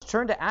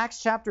turn to Acts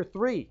chapter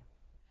 3.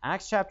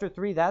 Acts chapter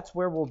 3, that's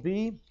where we'll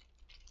be.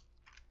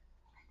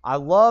 I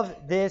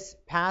love this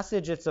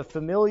passage. It's a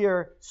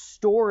familiar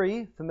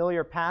story,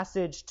 familiar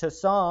passage to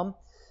some.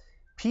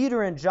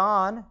 Peter and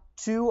John,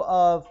 two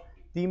of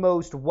the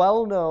most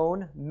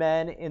well-known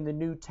men in the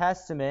New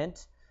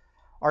Testament,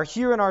 are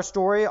here in our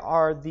story,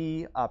 are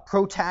the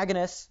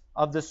protagonists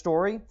of the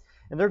story.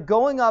 And they're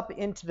going up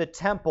into the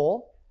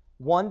temple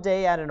one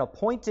day at an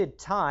appointed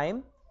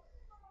time.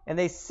 And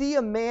they see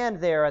a man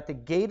there at the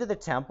gate of the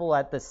temple,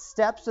 at the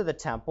steps of the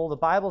temple. The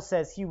Bible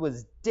says he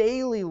was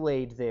daily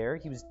laid there.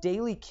 He was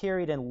daily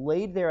carried and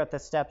laid there at the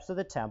steps of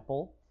the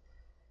temple.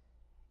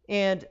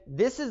 And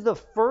this is the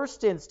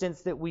first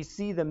instance that we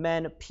see the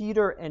men,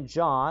 Peter and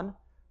John,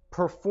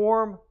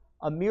 perform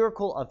a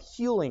miracle of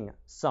healing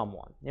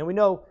someone. And we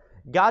know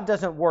God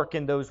doesn't work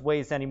in those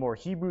ways anymore.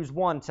 Hebrews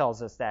 1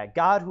 tells us that.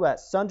 God, who at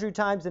sundry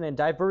times and in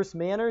diverse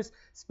manners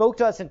spoke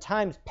to us in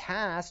times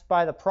past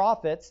by the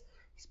prophets,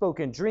 He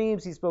spoke in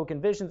dreams, He spoke in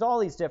visions, all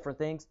these different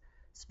things,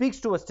 speaks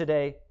to us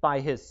today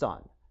by His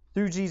Son,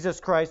 through Jesus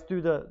Christ,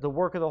 through the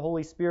work of the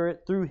Holy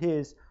Spirit, through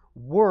His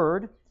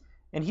Word.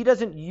 And He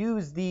doesn't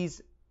use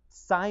these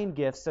sign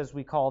gifts, as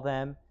we call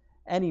them,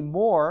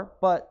 anymore,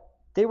 but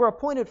they were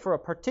appointed for a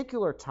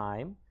particular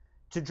time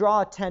to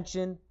draw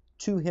attention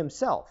to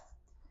Himself.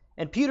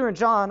 And Peter and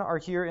John are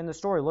here in the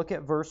story. Look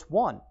at verse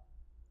 1.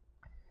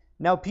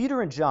 Now Peter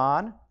and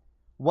John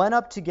went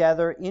up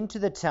together into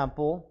the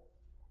temple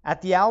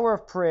at the hour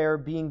of prayer,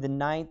 being the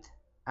 9th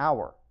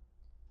hour.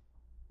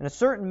 And a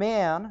certain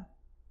man,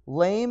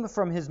 lame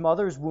from his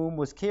mother's womb,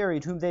 was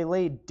carried, whom they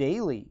laid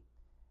daily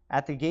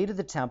at the gate of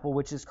the temple,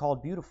 which is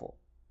called Beautiful,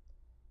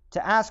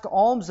 to ask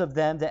alms of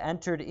them that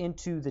entered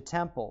into the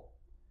temple,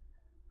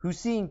 who,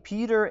 seeing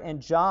Peter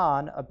and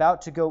John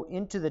about to go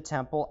into the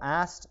temple,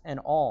 asked an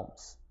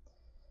alms.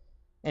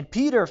 And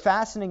Peter,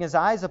 fastening his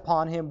eyes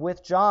upon him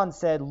with John,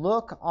 said,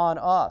 Look on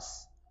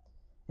us.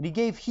 And he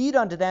gave heed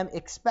unto them,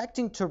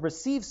 expecting to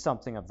receive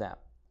something of them.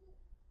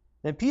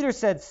 Then Peter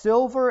said,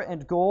 Silver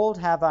and gold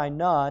have I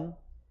none,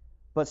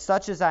 but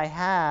such as I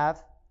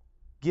have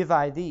give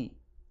I thee.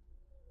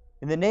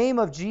 In the name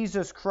of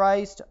Jesus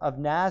Christ of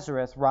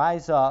Nazareth,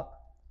 rise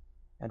up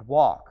and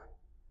walk.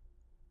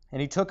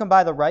 And he took him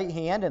by the right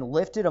hand and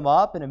lifted him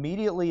up, and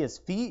immediately his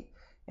feet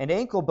and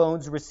ankle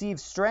bones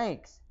received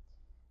strength.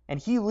 And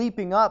he,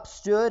 leaping up,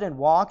 stood and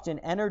walked and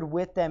entered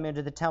with them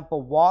into the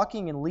temple,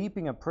 walking and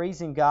leaping and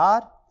praising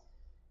God.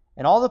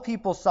 And all the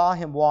people saw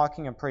him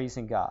walking and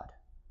praising God.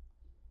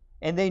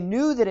 And they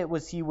knew that it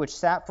was he which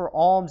sat for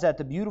alms at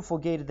the beautiful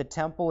gate of the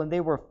temple, and they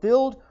were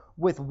filled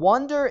with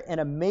wonder and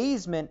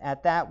amazement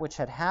at that which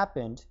had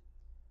happened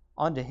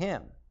unto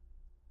him.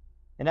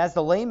 And as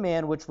the lame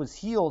man which was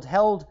healed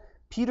held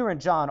Peter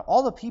and John,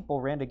 all the people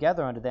ran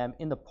together unto them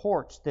in the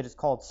porch that is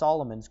called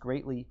Solomon's,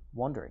 greatly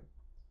wondering.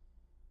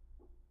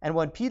 And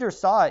when Peter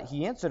saw it,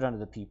 he answered unto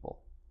the people,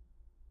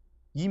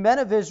 Ye men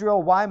of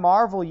Israel, why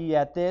marvel ye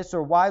at this,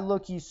 or why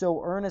look ye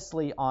so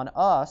earnestly on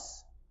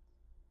us,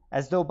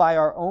 as though by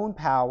our own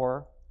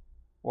power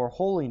or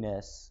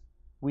holiness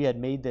we had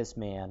made this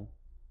man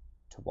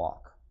to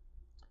walk?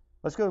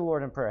 Let's go to the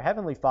Lord in prayer.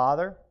 Heavenly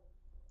Father,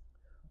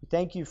 we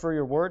thank you for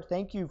your word.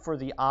 Thank you for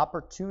the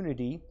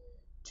opportunity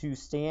to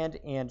stand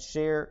and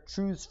share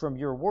truths from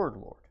your word,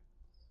 Lord.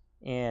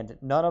 And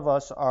none of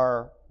us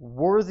are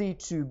worthy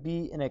to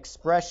be an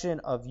expression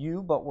of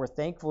you, but we're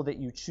thankful that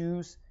you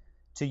choose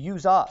to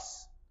use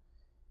us.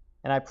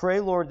 And I pray,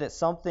 Lord, that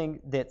something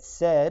that's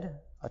said,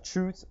 a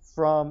truth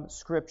from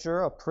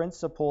Scripture, a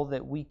principle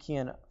that we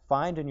can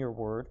find in your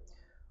word,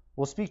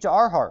 will speak to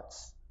our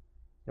hearts.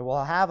 It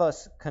will have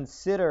us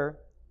consider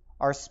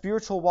our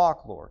spiritual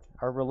walk, Lord,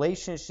 our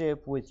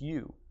relationship with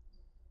you.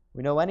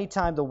 We know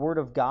anytime the word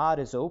of God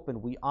is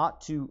open, we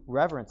ought to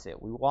reverence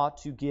it. We ought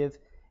to give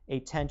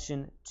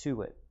attention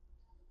to it.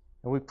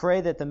 And we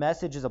pray that the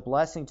message is a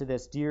blessing to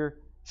this dear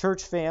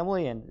church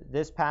family and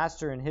this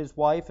pastor and his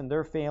wife and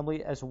their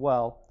family as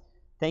well.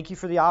 Thank you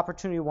for the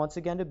opportunity once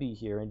again to be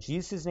here. In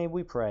Jesus' name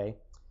we pray.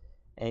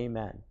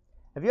 Amen.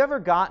 Have you ever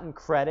gotten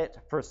credit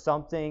for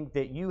something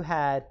that you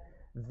had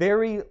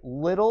very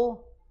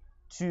little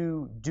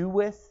to do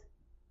with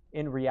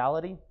in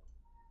reality?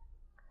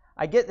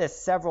 I get this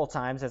several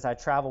times as I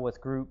travel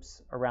with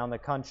groups around the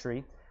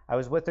country. I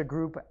was with a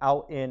group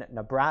out in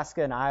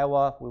Nebraska and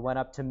Iowa. We went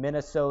up to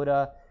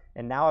Minnesota,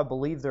 and now I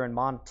believe they're in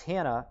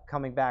Montana,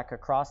 coming back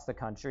across the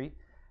country.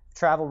 I've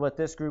traveled with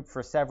this group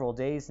for several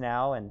days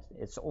now, and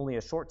it's only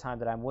a short time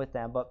that I'm with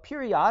them. But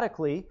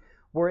periodically,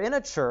 we're in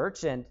a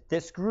church, and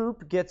this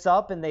group gets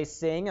up and they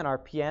sing, and our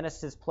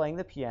pianist is playing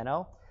the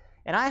piano.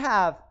 And I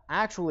have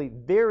actually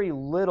very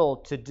little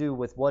to do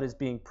with what is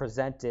being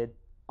presented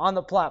on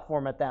the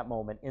platform at that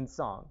moment in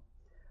song.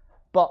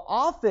 But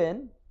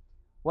often,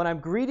 when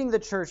I'm greeting the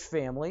church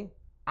family,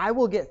 I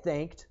will get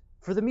thanked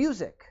for the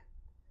music.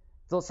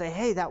 They'll say,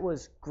 hey, that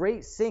was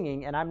great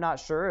singing, and I'm not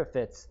sure if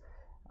it's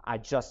I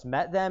just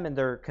met them and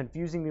they're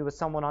confusing me with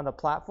someone on the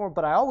platform,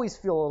 but I always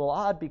feel a little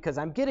odd because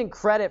I'm getting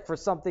credit for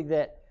something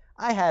that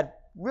I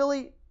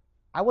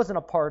wasn't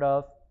a part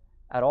of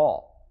at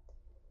all.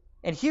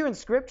 And here in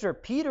Scripture,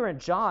 Peter and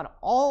John,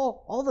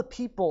 all the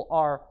people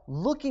are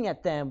looking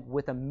at them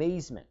with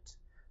amazement.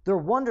 They're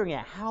wondering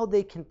at how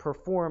they can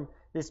perform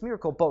this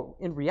miracle.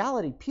 But in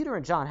reality, Peter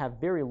and John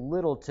have very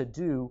little to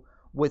do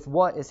with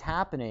what is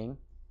happening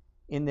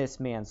in this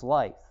man's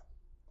life.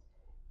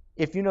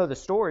 If you know the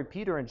story,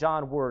 Peter and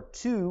John were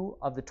 2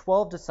 of the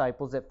 12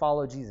 disciples that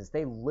followed Jesus.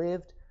 They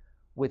lived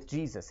with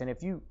Jesus. And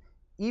if you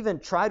even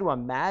try to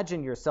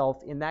imagine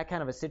yourself in that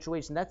kind of a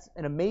situation, that's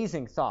an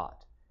amazing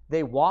thought.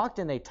 They walked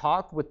and they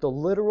talked with the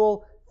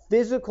literal,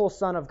 physical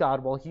Son of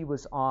God while he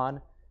was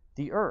on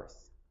the earth.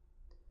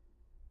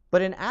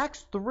 But in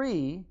Acts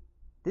 3,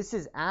 this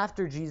is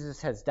after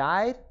Jesus has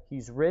died,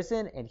 he's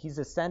risen, and he's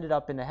ascended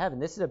up into heaven.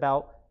 This is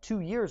about 2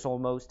 years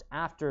almost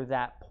after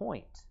that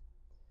point.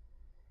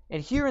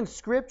 And here in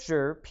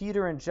Scripture,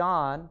 Peter and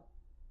John,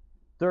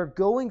 they're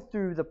going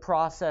through the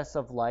process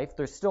of life.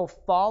 They're still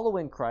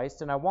following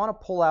Christ. And I want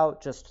to pull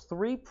out just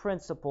 3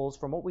 principles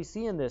from what we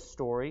see in this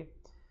story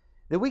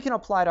that we can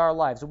apply to our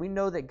lives. And we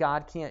know that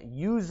God can't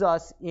use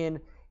us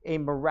in a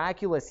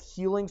miraculous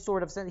healing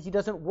sort of sense. He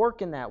doesn't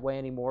work in that way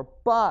anymore.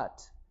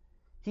 But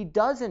he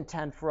does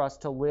intend for us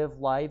to live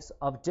lives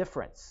of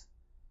difference.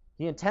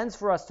 He intends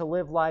for us to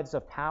live lives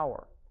of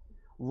power,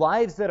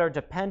 lives that are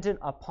dependent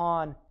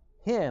upon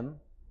him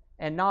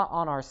and not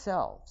on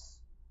ourselves.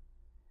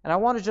 And I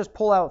want to just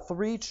pull out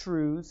 3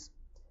 truths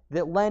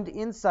that lend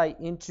insight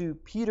into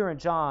Peter and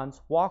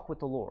John's walk with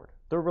the Lord,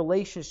 their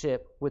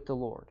relationship with the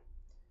Lord.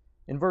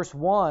 In verse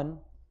 1,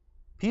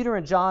 Peter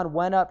and John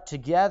went up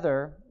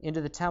together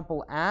into the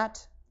temple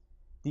at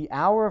the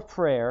hour of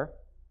prayer,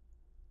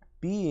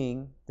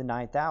 being the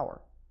 9th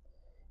hour.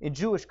 In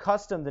Jewish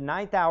custom, the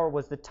 9th hour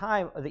was the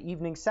time of the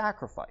evening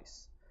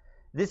sacrifice.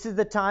 This is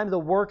the time the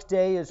work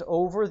day is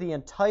over. The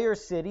entire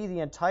city,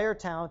 the entire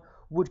town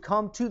would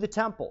come to the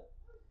temple.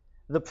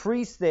 The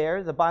priests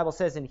there, the Bible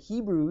says in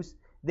Hebrews,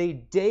 they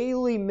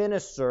daily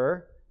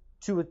minister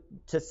to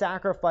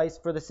sacrifice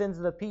for the sins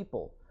of the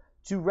people,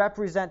 to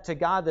represent to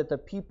God that the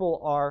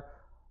people are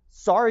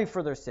sorry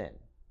for their sin,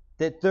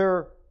 that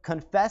they're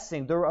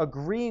confessing, they're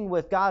agreeing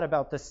with God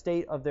about the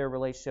state of their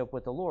relationship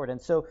with the Lord. And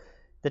so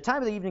the time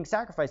of the evening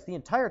sacrifice, the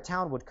entire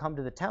town would come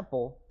to the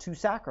temple to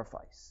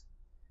sacrifice.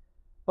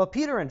 But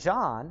Peter and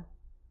John,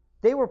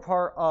 they were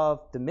part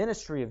of the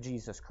ministry of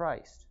Jesus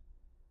Christ.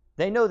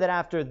 They know that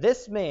after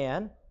this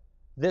man,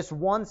 this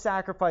one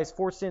sacrifice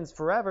for sins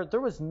forever, there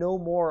was no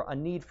more a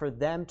need for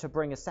them to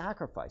bring a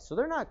sacrifice. So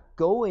they're not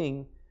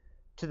going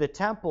to the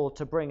temple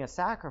to bring a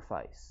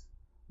sacrifice.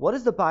 What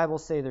does the Bible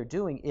say they're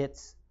doing?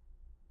 It's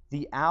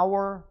the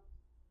hour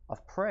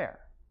of prayer.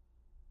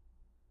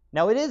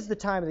 Now, it is the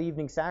time of the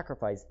evening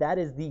sacrifice. That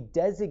is the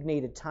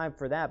designated time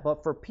for that.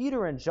 But for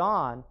Peter and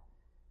John,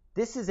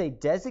 this is a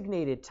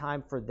designated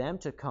time for them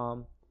to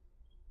come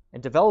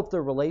and develop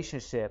their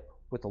relationship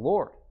with the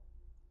Lord.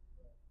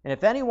 And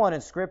if anyone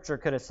in Scripture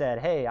could have said,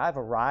 hey, I've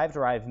arrived,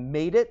 or I've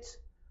made it,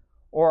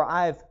 or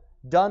I've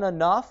done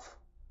enough,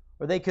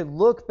 or they could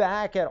look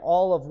back at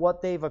all of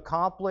what they've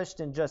accomplished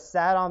and just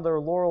sat on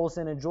their laurels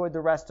and enjoyed the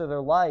rest of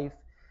their life,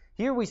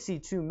 here we see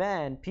 2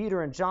 men,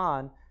 Peter and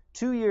John,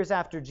 2 years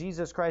after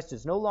Jesus Christ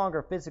is no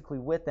longer physically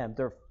with them.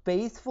 They're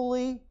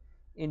faithfully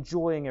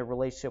enjoying a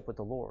relationship with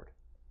the Lord.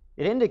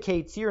 It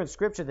indicates here in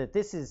Scripture that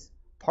this is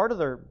part of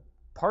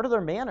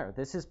their manner.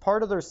 This is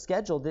part of their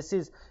schedule. This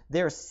is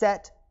their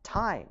set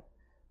time.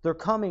 They're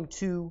coming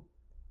to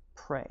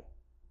pray.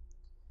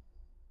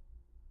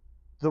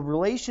 The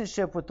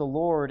relationship with the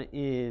Lord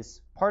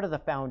is part of the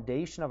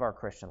foundation of our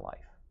Christian life.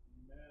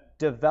 Amen.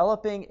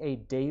 Developing a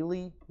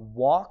daily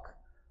walk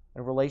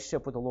and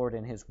relationship with the Lord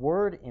in His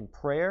Word, in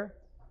prayer,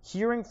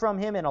 hearing from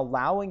Him and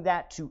allowing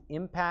that to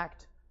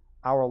impact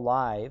our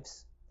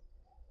lives.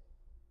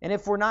 And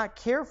if we're not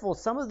careful,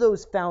 some of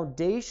those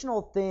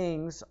foundational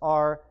things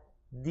are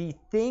the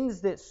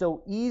things that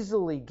so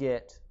easily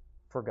get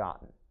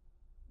forgotten.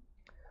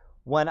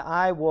 When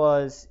I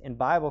was in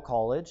Bible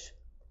college,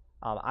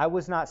 I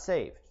was not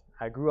saved.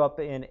 I grew up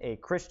in a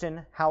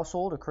Christian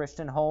household, a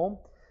Christian home,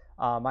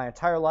 my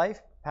entire life.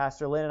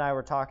 Pastor Lynn and I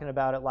were talking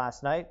about it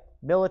last night.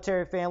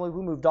 Military family,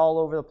 we moved all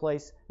over the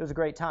place. It was a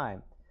great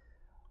time.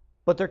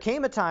 But there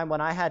came a time when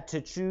I had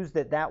to choose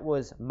that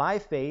was my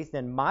faith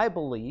and my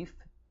belief,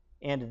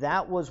 and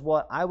that was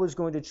what I was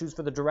going to choose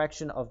for the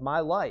direction of my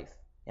life.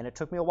 And it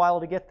took me a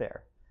while to get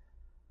there.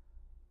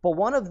 But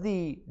one of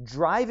the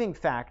driving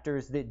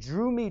factors that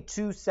drew me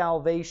to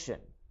salvation,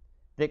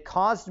 that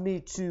caused me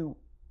to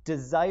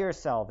desire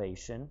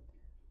salvation,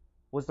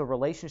 was the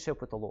relationship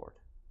with the Lord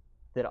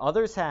that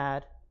others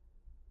had,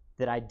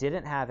 that I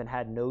didn't have and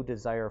had no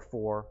desire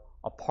for,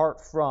 apart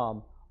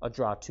from a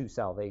draw to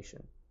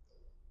salvation.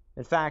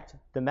 In fact,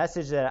 the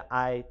message that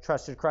I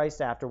trusted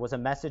Christ after was a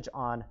message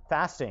on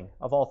fasting,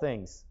 of all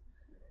things.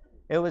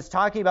 It was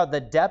talking about the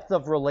depth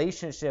of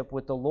relationship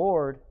with the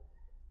Lord,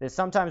 that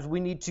sometimes we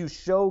need to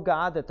show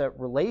God that the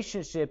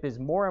relationship is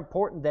more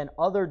important than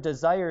other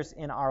desires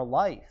in our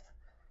life.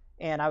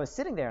 And I was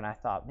sitting there and I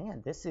thought,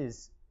 man,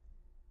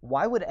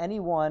 why would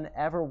anyone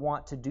ever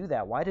want to do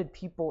that? Why did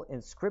people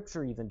in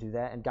Scripture even do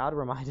that? And God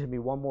reminded me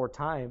one more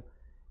time,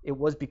 It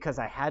was because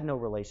I had no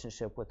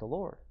relationship with the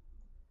Lord.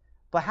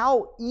 But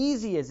how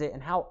easy is it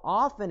and how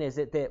often is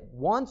it that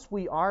once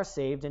we are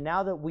saved and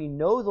now that we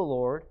know the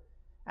Lord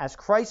as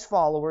Christ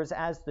followers,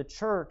 as the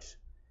church,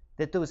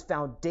 that those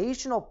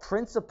foundational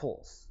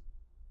principles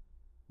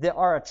that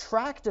are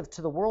attractive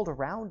to the world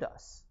around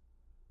us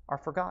are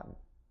forgotten.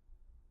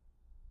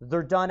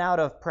 They're done out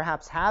of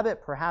perhaps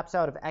habit, perhaps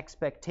out of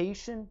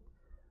expectation,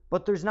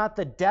 but there's not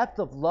the depth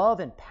of love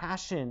and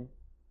passion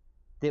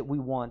that we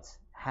once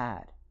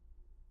had.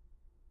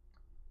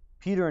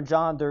 Peter and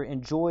John, they're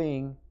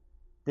enjoying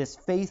this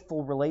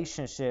faithful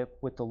relationship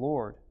with the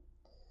Lord.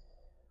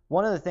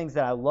 One of the things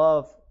that I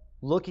love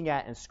looking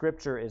at in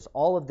Scripture is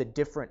all of the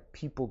different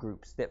people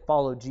groups that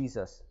followed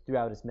Jesus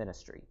throughout his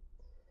ministry.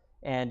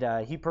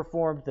 And he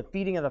performed the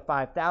feeding of the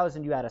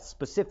 5,000. You had a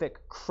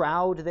specific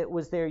crowd that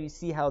was there. You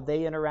see how they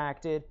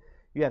interacted.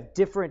 You have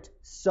different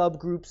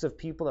subgroups of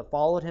people that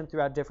followed him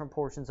throughout different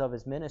portions of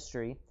his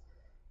ministry.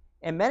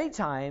 And many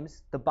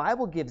times, the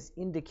Bible gives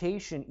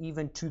indication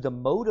even to the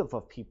motive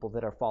of people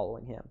that are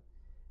following him.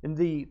 In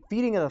the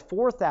feeding of the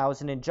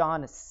 4,000 in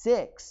John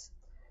 6,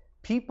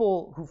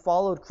 people who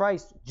followed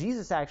Christ,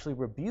 Jesus actually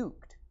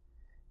rebuked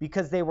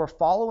because they were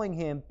following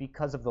him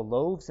because of the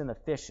loaves and the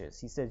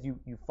fishes. He says,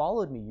 you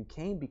followed me, you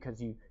came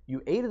because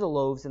you ate of the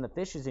loaves and the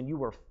fishes and you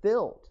were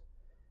filled.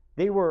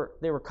 They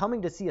were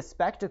coming to see a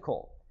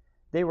spectacle.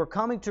 They were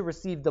coming to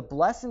receive the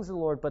blessings of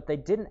the Lord, but they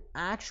didn't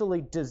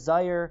actually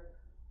desire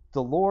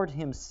the Lord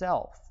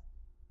himself.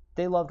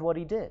 They loved what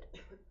he did.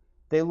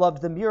 They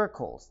loved the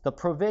miracles, the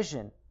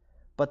provision,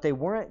 but they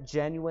weren't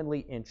genuinely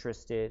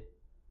interested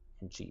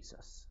in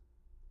Jesus.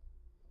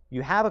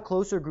 You have a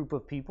closer group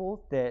of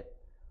people that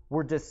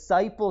were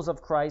disciples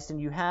of Christ,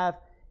 and you have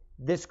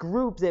this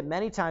group that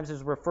many times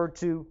is referred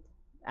to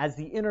as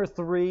the inner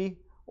three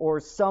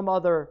or some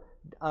other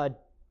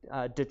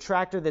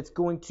detractor that's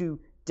going to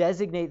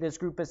designate this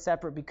group as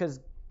separate because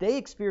they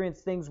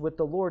experienced things with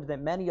the Lord that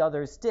many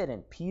others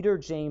didn't. Peter,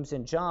 James,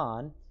 and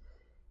John.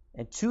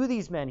 And two of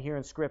these men here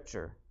in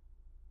Scripture,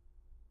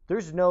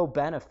 there's no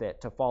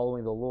benefit to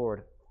following the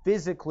Lord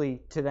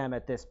physically to them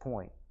at this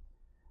point.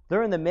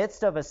 They're in the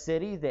midst of a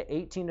city that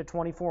 18 to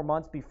 24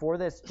 months before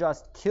this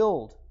just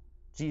killed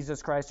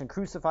Jesus Christ and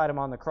crucified him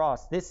on the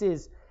cross. This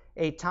is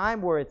a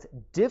time where it's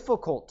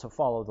difficult to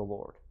follow the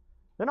Lord.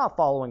 They're not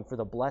following for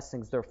the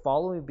blessings. They're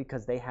following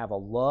because they have a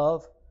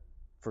love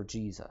for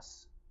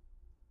Jesus.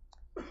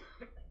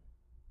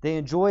 They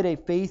enjoyed a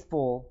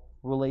faithful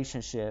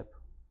relationship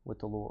with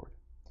the Lord.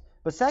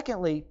 But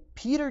secondly,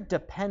 Peter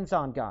depends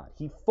on God.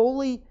 He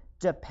fully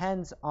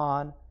depends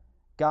on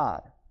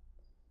God.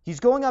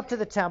 He's going up to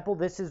the temple.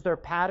 This is their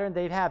pattern.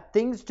 They have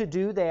things to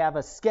do. They have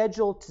a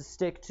schedule to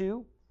stick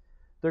to.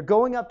 They're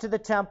going up to the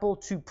temple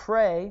to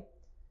pray,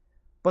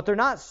 but they're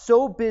not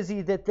so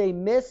busy that they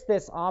miss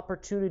this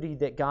opportunity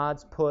that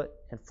God's put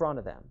in front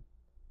of them.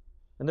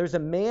 And there's a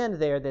man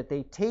there that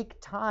they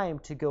take time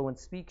to go and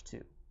speak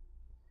to.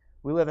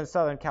 We live in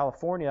Southern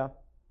California,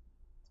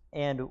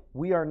 and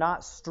we are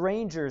not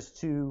strangers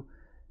to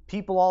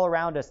people all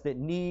around us that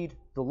need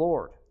the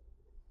Lord.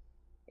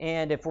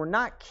 And if we're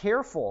not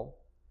careful,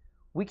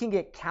 we can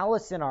get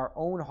callous in our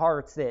own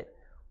hearts that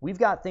we've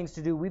got things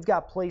to do, we've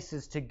got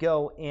places to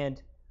go,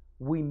 and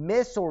we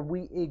miss or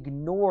we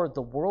ignore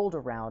the world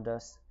around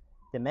us,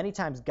 that many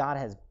times God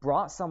has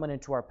brought someone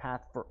into our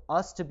path for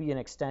us to be an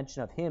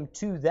extension of him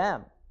to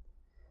them.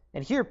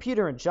 And here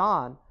Peter and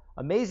John,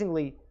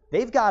 amazingly,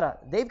 they've got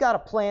a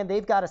plan,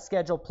 they've got a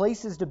schedule,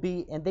 places to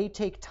be, and they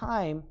take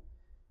time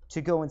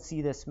to go and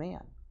see this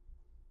man.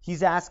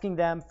 He's asking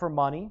them for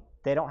money.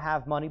 They don't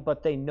have money,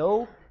 but they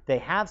know they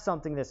have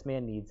something this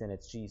man needs, and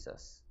it's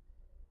Jesus.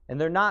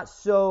 And they're not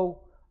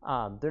so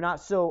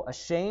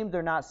ashamed,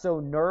 they're not so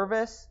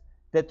nervous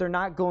that they're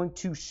not going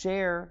to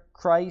share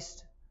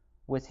Christ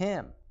with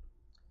him.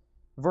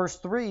 Verse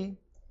 3,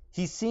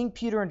 he's seeing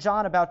Peter and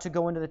John about to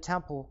go into the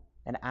temple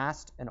and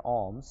asked an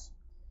alms.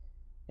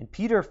 And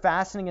Peter,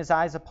 fastening his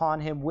eyes upon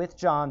him with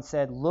John,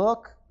 said,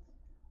 "Look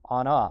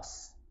on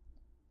us."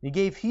 And he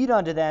gave heed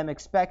unto them,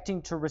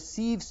 expecting to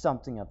receive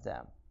something of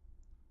them.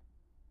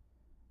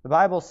 The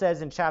Bible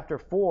says in chapter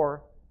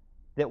 4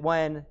 that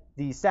when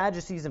the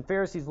Sadducees and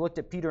Pharisees looked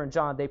at Peter and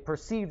John, they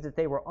perceived that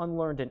they were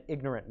unlearned and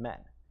ignorant men.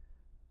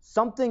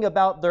 Something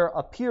about their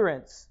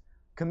appearance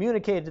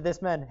communicated to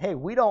this man, hey,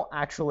 we don't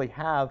actually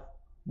have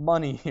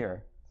money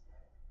here.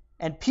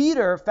 And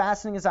Peter,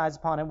 fastening his eyes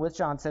upon him with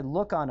John, said,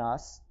 "Look on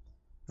us."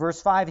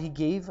 Verse 5, he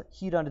gave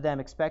heed unto them,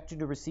 expecting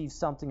to receive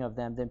something of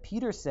them. Then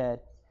Peter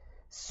said,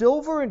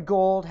 "Silver and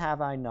gold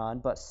have I none,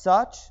 but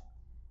such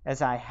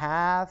as I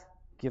have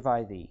give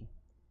I thee.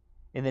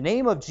 In the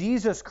name of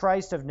Jesus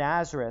Christ of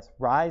Nazareth,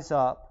 rise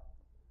up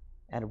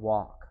and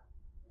walk."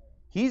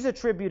 He's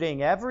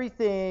attributing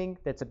everything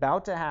that's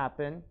about to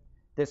happen,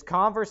 this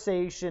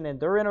conversation and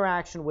their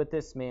interaction with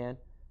this man,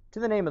 to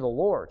the name of the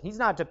Lord. He's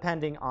not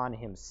depending on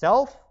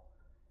himself.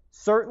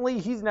 Certainly,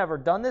 he's never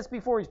done this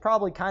before. He's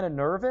probably kind of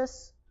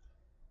nervous.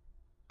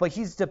 But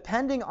he's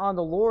depending on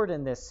the Lord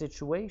in this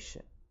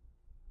situation.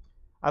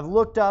 I've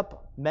looked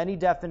up many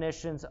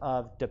definitions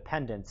of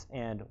dependence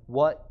and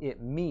what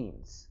it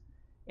means.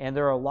 And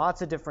there are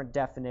lots of different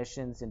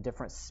definitions and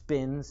different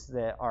spins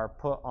that are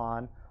put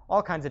on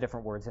all kinds of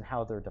different words and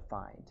how they're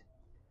defined.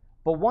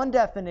 But one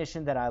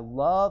definition that I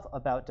love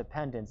about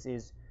dependence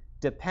is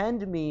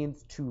depend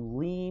means to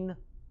lean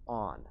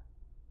on.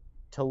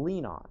 To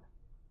lean on.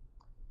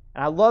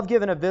 And I love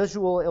giving a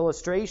visual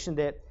illustration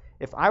that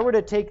if I were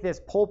to take this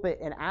pulpit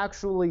and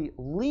actually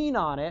lean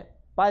on it,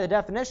 by the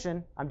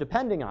definition, I'm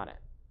depending on it.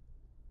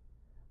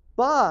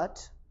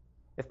 But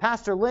if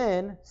Pastor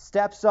Lynn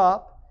steps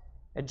up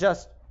and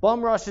just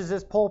bum rushes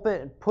this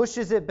pulpit and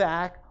pushes it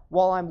back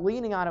while I'm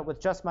leaning on it with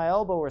just my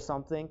elbow or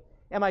something,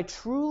 am I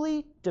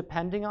truly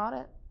depending on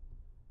it?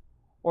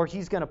 Or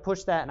he's going to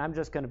push that and I'm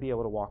just going to be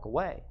able to walk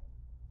away?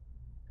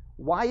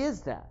 Why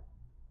is that?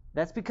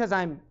 That's because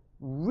I'm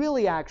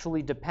really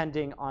actually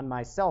depending on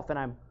myself and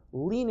I'm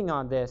leaning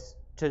on this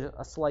to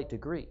a slight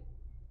degree.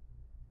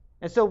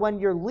 And so when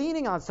you're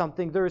leaning on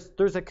something,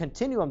 there's a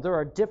continuum. There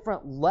are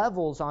different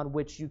levels on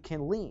which you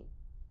can lean.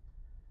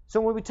 So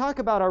when we talk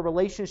about our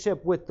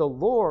relationship with the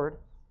Lord,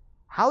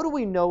 how do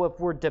we know if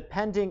we're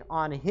depending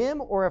on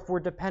Him or if we're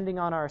depending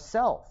on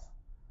ourselves?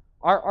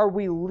 Are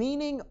we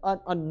leaning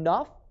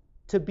enough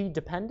to be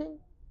depending?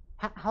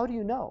 How do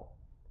you know?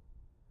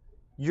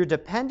 You're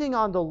depending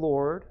on the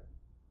Lord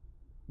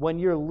when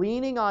you're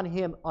leaning on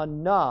Him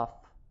enough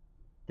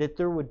that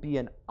there would be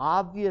an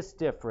obvious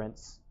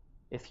difference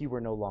if He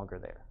were no longer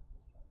there.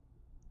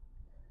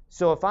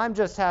 So if I'm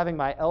just having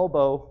my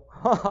elbow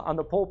on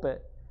the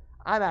pulpit,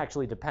 I'm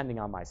actually depending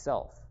on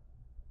myself.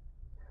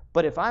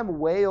 But if I'm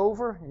way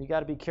over, and you got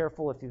to be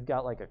careful if you've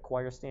got like a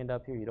choir stand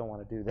up here, you don't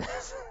want to do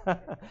this.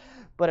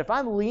 But if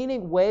I'm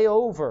leaning way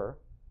over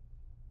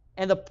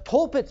and the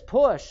pulpit's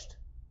pushed,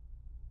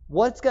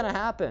 what's going to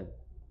happen?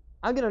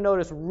 I'm going to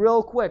notice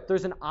real quick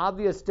there's an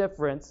obvious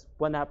difference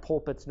when that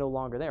pulpit's no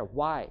longer there.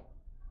 Why?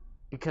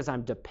 Because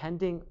I'm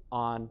depending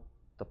on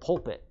the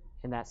pulpit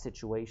in that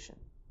situation.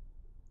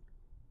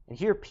 And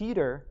here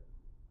Peter,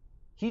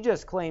 he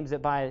just claims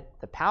that by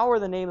the power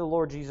of the name of the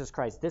Lord Jesus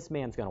Christ, this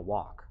man's going to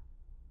walk.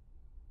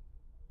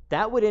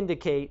 That would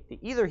indicate that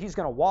either he's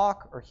going to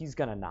walk or he's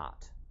going to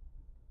not.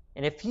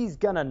 And if he's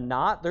going to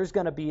not, there's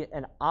going to be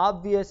an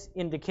obvious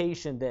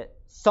indication that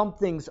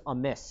something's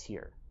amiss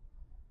here.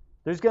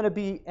 There's going to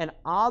be an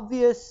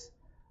obvious,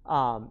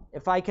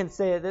 if I can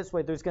say it this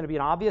way, there's going to be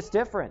an obvious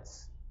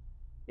difference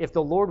if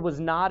the Lord was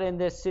not in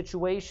this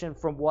situation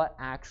from what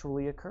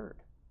actually occurred.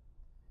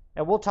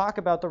 And we'll talk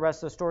about the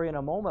rest of the story in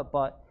a moment,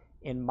 but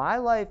in my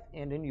life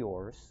and in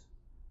yours,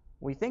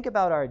 we think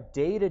about our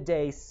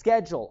day-to-day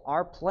schedule,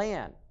 our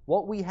plan,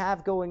 what we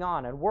have going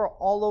on, and we're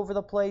all over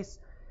the place.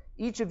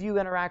 Each of you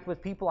interact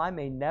with people I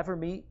may never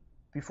meet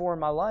before in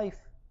my life.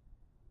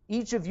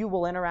 Each of you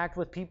will interact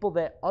with people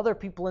that other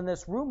people in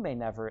this room may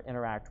never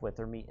interact with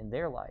or meet in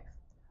their life.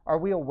 Are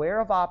we aware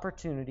of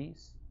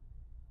opportunities?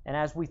 And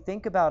as we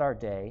think about our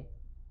day,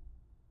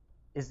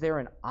 is there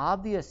an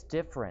obvious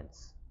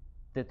difference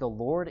that the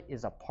Lord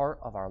is a part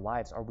of our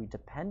lives? Are we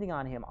depending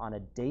on Him on a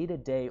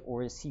day-to-day,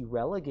 or is He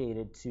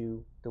relegated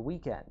to the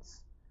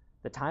weekends,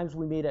 the times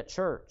we meet at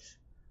church?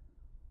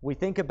 We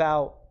think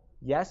about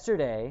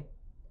yesterday,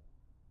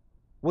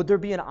 would there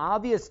be an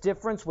obvious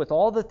difference with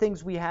all the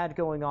things we had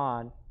going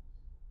on?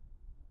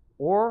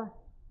 Or,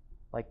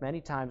 like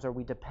many times, are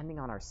we depending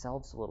on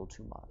ourselves a little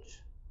too much?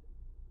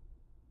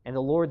 And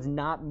the Lord's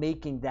not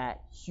making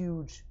that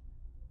huge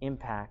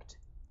impact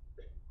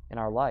in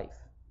our life.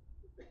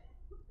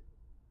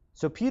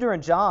 So Peter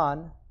and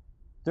John,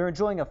 they're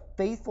enjoying a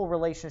faithful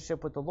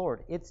relationship with the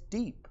Lord. It's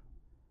deep.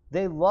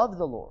 They love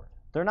the Lord.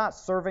 They're not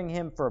serving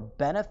Him for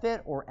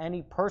benefit or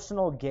any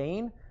personal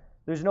gain.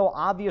 There's no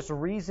obvious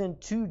reason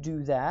to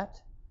do that.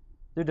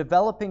 They're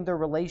developing their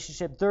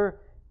relationship. They're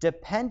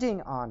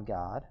depending on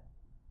God.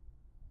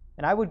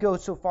 And I would go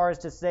so far as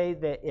to say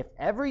that if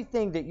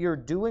everything that you're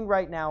doing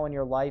right now in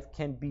your life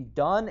can be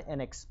done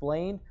and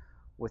explained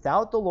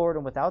without the Lord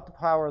and without the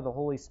power of the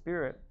Holy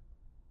Spirit,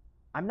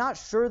 I'm not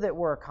sure that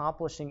we're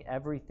accomplishing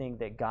everything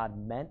that God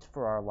meant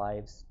for our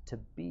lives to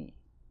be.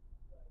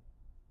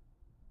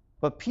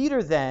 But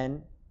Peter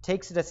then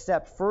takes it a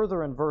step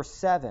further in verse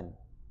 7.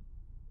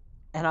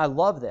 And I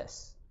love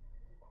this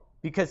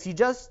because he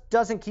just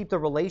doesn't keep the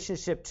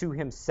relationship to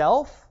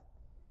himself.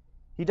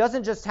 He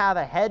doesn't just have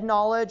a head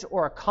knowledge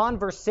or a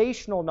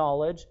conversational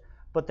knowledge,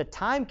 but the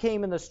time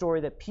came in the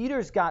story that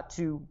Peter's got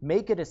to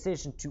make a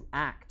decision to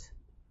act,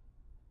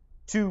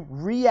 to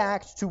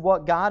react to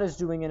what God is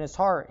doing in his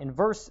heart. In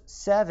verse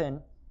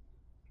 7,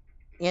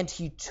 and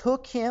he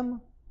took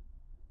him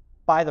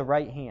by the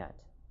right hand.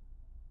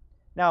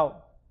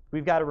 Now,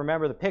 we've got to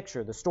remember the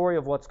picture, the story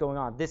of what's going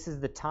on. This is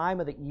the time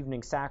of the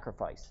evening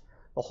sacrifice.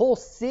 The whole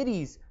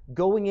city's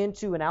going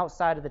into and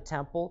outside of the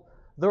temple.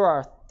 There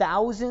are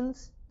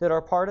thousands that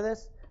are part of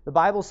this. The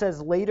Bible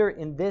says later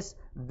in this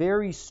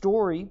very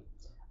story,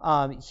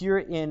 here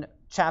in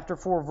chapter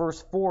 4,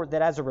 verse 4,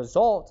 that as a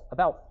result,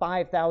 about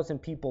 5,000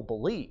 people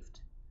believed.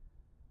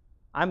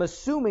 I'm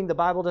assuming the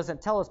Bible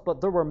doesn't tell us,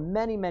 but there were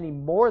many, many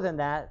more than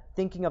that,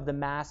 thinking of the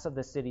mass of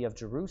the city of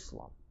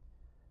Jerusalem.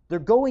 They're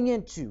going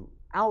into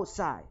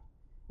outside.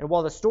 And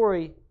while the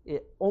story,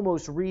 it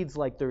almost reads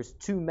like there's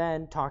two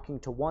men talking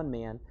to one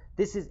man,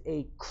 this is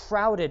a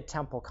crowded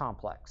temple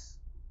complex.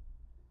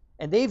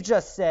 And they've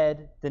just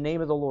said the name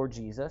of the Lord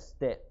Jesus,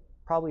 that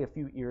probably a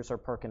few ears are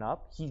perking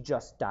up. He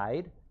just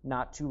died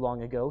not too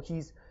long ago.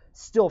 He's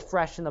still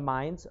fresh in the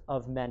minds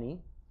of many.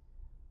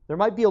 There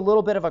might be a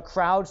little bit of a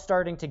crowd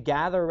starting to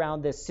gather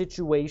around this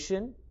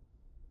situation.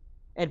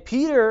 And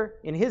Peter,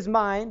 in his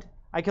mind,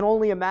 I can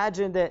only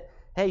imagine that,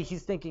 hey,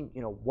 he's thinking,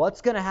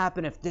 what's going to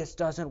happen if this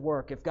doesn't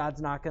work, if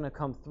God's not going to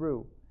come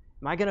through?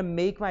 Am I going to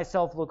make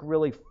myself look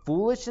really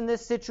foolish in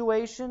this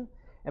situation?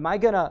 Am I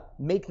going to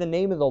make the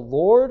name of the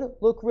Lord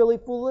look really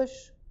foolish?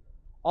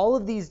 All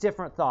of these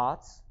different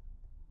thoughts.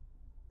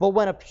 But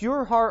when a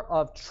pure heart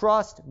of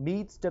trust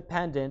meets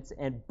dependence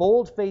and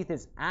bold faith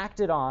is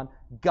acted on,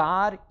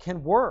 God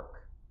can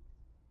work.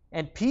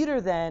 And Peter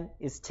then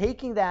is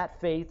taking that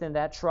faith and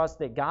that trust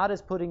that God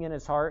is putting in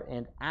his heart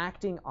and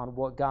acting on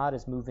what God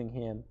is moving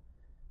him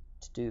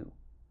to do.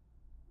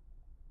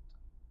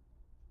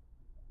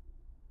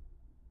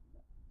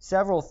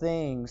 Several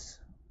things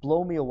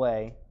blow me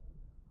away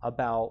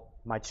about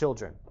my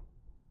children.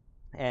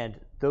 And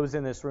those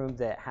in this room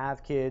that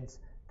have kids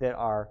that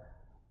are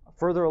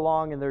further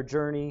along in their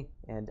journey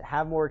and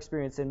have more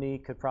experience than me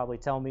could probably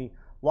tell me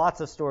lots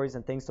of stories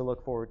and things to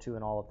look forward to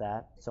and all of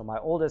that. So my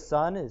oldest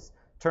son is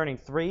turning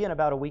 3 in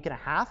about a week and a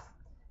half,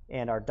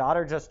 and our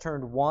daughter just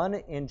turned 1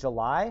 in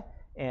July.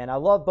 And I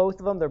love both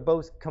of them. They're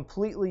both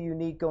completely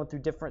unique, going through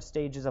different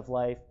stages of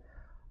life.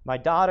 My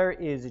daughter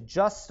is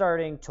just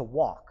starting to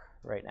walk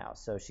right now.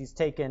 So she's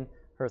taken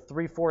her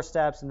 3-4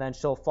 steps, and then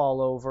she'll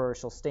fall over.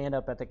 She'll stand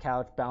up at the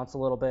couch, bounce a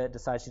little bit,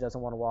 decide she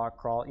doesn't want to walk,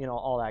 crawl,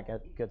 all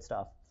that good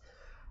stuff.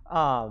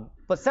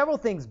 But several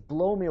things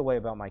blow me away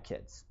about my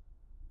kids.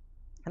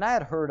 And I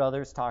had heard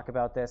others talk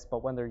about this,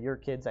 but when they're your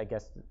kids, I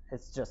guess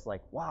it's just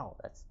like, wow,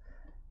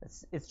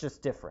 it's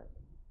just different.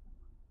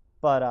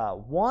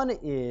 But one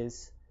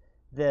is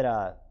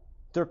that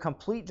their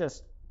complete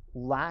just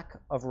lack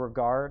of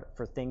regard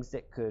for things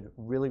that could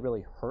really,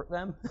 really hurt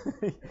them.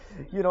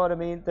 You know what I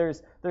mean?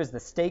 There's the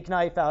steak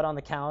knife out on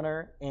the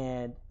counter,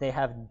 and they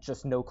have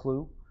just no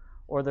clue.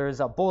 Or there's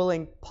a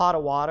boiling pot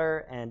of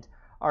water, and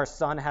our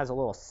son has a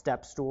little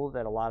step stool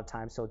that a lot of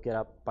times he'll get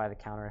up by the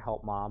counter and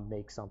help mom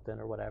make something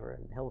or whatever,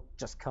 and he'll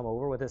just come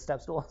over with his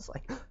step stool. It's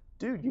like,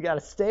 dude, you got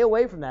to stay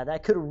away from that.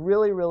 That could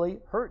really, really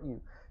hurt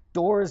you.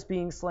 Doors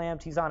being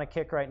slammed. He's on a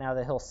kick right now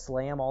that he'll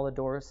slam all the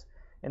doors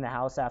in the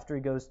house after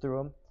he goes through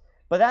them.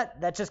 But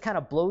that just kind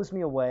of blows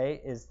me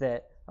away, is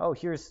that, oh,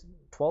 here's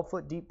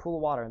 12-foot deep pool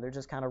of water, and they're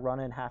just kind of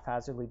running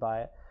haphazardly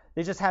by it.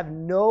 They just have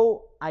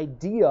no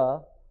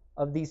idea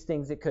of these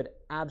things that could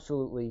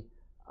absolutely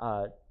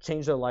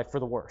change their life for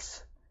the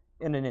worse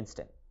in an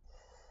instant.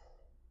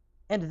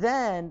 And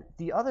then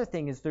the other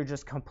thing is they're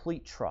just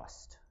complete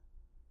trust.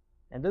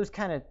 And those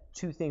kind of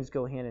two things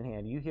go hand in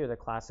hand. You hear the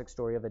classic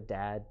story of a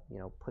dad,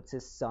 puts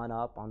his son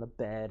up on the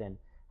bed and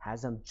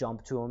has him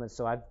jump to him. And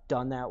so I've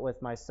done that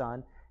with my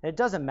son. And it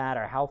doesn't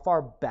matter how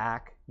far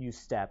back you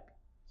step,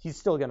 he's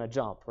still going to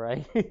jump,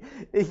 right?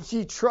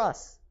 He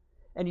trusts.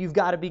 And you've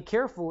got to be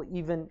careful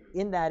even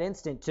in that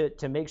instant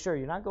to make sure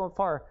you're not going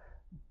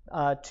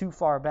too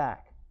far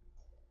back.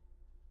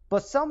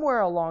 But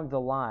somewhere along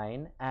the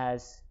line,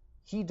 as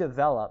he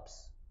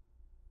develops,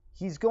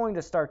 he's going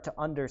to start to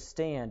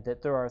understand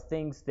that there are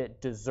things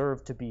that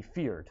deserve to be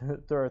feared.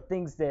 There are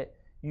things that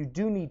you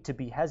do need to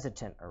be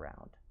hesitant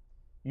around.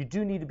 You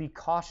do need to be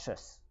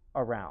cautious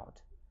around.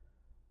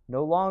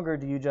 No longer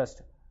do you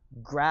just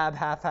grab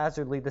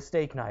haphazardly the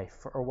steak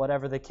knife or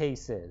whatever the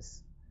case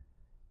is.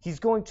 He's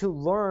going to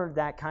learn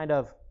that kind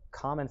of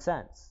common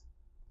sense.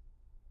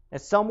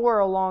 And somewhere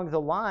along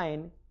the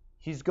line,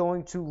 he's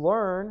going to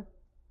learn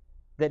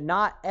that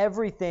not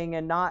everything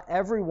and not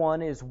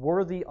everyone is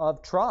worthy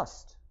of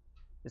trust.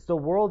 It's the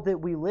world that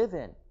we live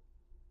in.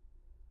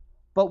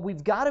 But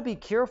we've got to be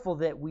careful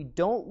that we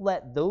don't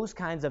let those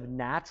kinds of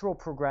natural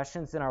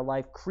progressions in our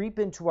life creep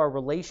into our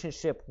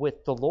relationship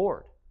with the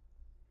Lord.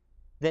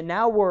 That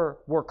now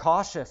we're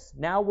cautious.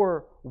 Now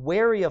we're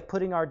wary of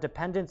putting our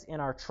dependence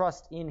and our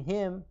trust in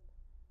Him.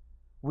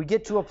 We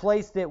get to a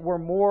place that we're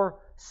more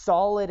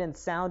solid and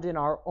sound in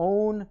our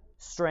own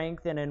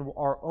strength and in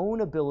our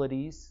own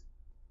abilities.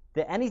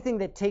 That anything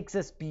that takes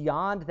us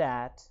beyond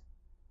that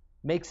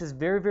makes us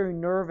very, very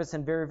nervous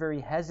and very,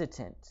 very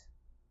hesitant.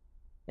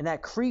 And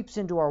that creeps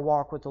into our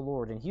walk with the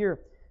Lord. And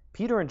here,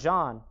 Peter and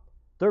John,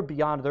 they're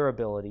beyond their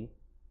ability,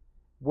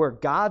 where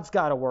God's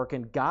got to work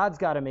and God's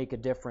got to make a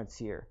difference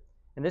here.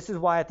 And this is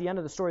why at the end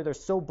of the story, they're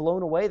so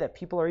blown away that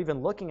people are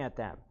even looking at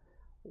them.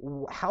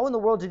 How in the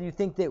world did you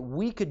think that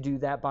we could do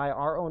that by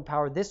our own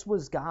power? This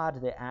was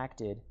God that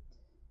acted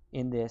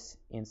in this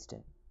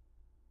instant.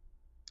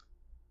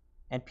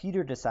 And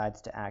Peter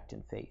decides to act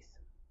in faith.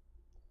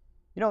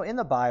 In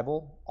the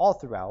Bible, all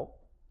throughout,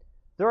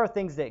 there are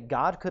things that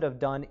God could have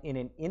done in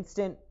an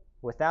instant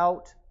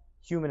without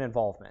human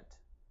involvement.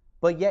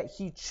 but yet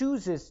he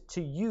chooses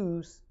to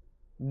use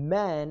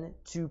men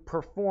to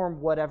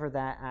perform whatever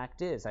that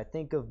act is. I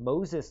think of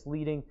Moses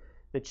leading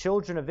the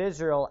children of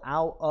Israel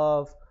out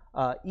of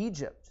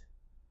Egypt.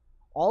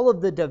 All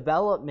of the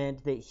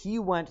development that he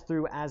went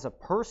through as a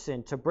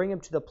person to bring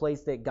him to the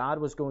place that God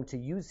was going to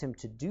use him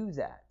to do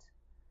that.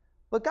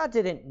 But God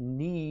didn't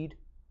need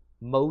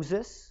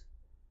Moses.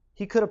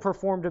 He could have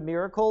performed a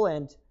miracle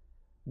and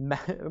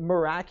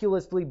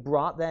miraculously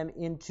brought them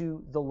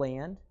into the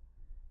land.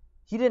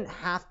 He didn't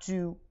have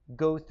to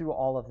go through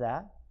all of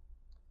that.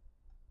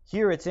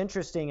 Here it's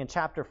interesting, in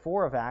chapter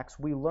 4 of Acts,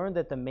 we learn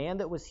that the man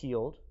that was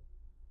healed,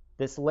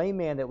 this lame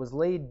man that was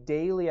laid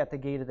daily at the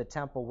gate of the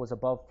temple, was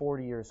above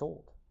 40 years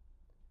old.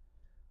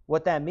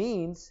 What that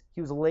means,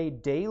 he was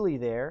laid daily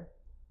there,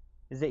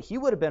 is that he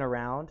would have been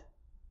around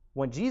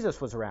when Jesus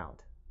was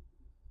around.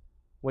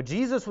 When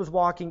Jesus was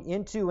walking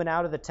into and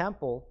out of the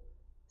temple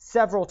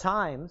several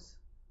times,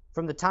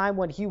 from the time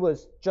when he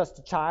was just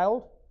a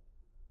child,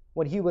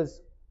 when he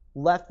was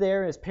left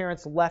there and his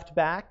parents left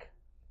back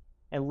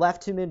and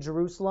left him in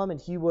Jerusalem and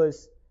he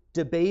was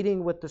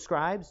debating with the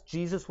scribes,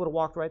 Jesus would have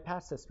walked right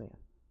past this man.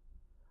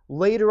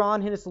 Later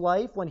on in his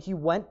life, when he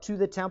went to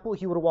the temple,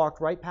 he would have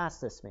walked right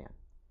past this man.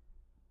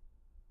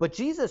 But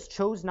Jesus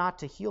chose not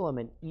to heal him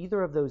in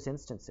either of those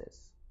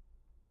instances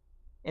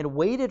and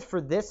waited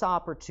for this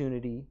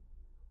opportunity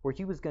where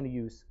he was going to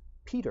use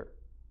Peter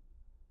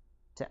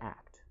to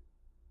act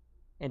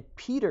and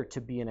Peter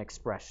to be an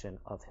expression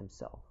of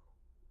himself.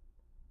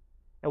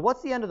 And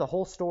what's the end of the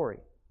whole story?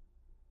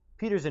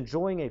 Peter's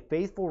enjoying a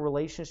faithful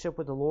relationship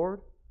with the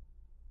Lord.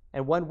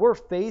 And when we're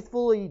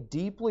faithfully,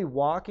 deeply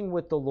walking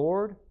with the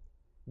Lord,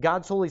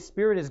 God's Holy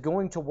Spirit is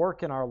going to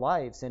work in our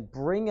lives and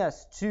bring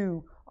us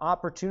to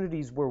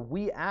opportunities where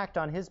we act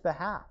on his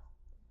behalf.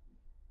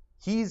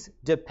 He's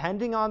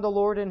depending on the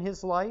Lord in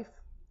his life.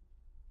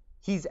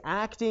 He's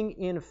acting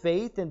in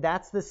faith, and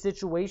that's the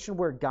situation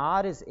where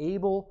God is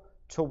able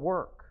to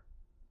work.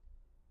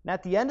 And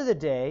at the end of the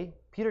day,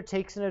 Peter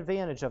takes an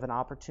advantage of an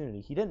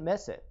opportunity. He didn't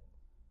miss it.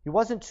 He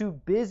wasn't too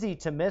busy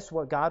to miss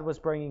what God was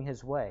bringing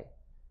his way.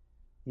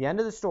 The end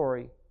of the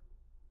story,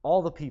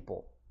 all the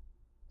people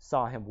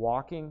saw him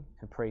walking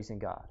and praising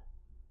God.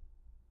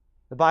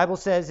 The Bible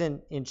says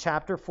in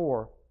chapter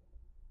 4,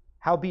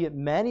 howbeit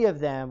many of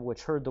them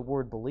which heard the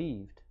word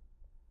believed,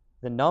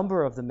 the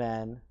number of the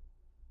men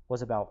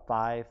was about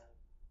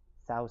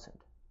 5,000.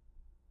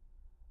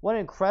 What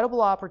an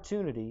incredible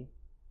opportunity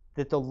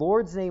that the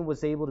Lord's name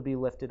was able to be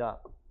lifted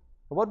up.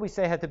 And what did we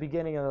say at the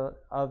beginning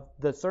of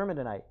the sermon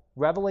tonight?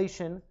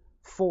 Revelation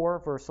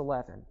 4, verse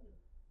 11.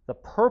 The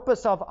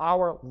purpose of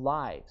our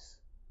lives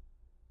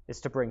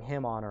is to bring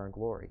him honor and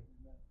glory.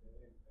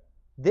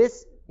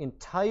 This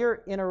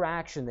entire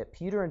interaction that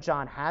Peter and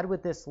John had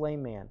with this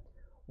lame man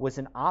was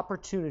an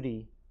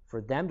opportunity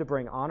for them to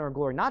bring honor and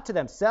glory, not to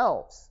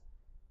themselves.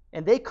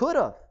 And they could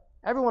have.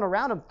 Everyone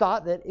around them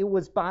thought that it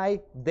was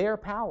by their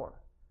power.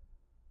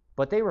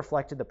 But they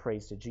reflected the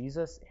praise to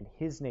Jesus, and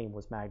his name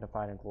was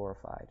magnified and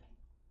glorified.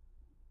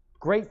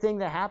 Great thing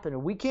that happened.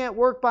 And we can't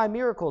work by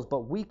miracles,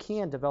 but we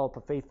can develop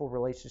a faithful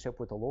relationship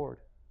with the Lord.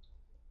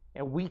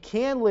 And we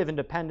can live in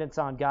dependence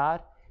on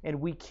God,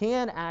 and we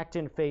can act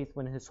in faith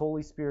when his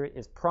Holy Spirit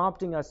is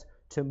prompting us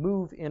to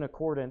move in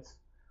accordance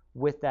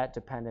with that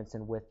dependence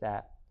and with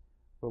that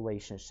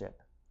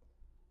relationship.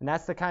 And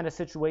that's the kind of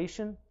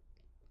situation,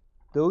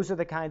 those are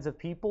the kinds of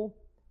people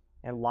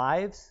and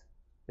lives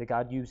that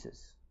God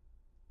uses.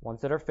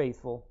 Ones that are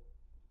faithful,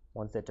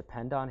 ones that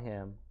depend on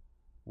him,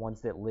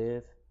 ones that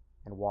live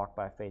and walk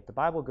by faith. The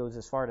Bible goes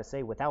as far to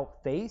say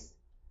without faith,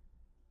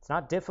 it's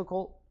not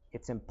difficult,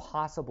 it's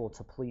impossible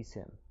to please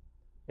him.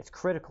 It's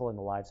critical in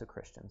the lives of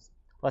Christians.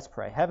 Let's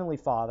pray. Heavenly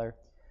Father,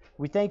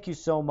 we thank you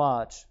so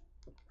much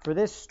for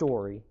this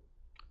story.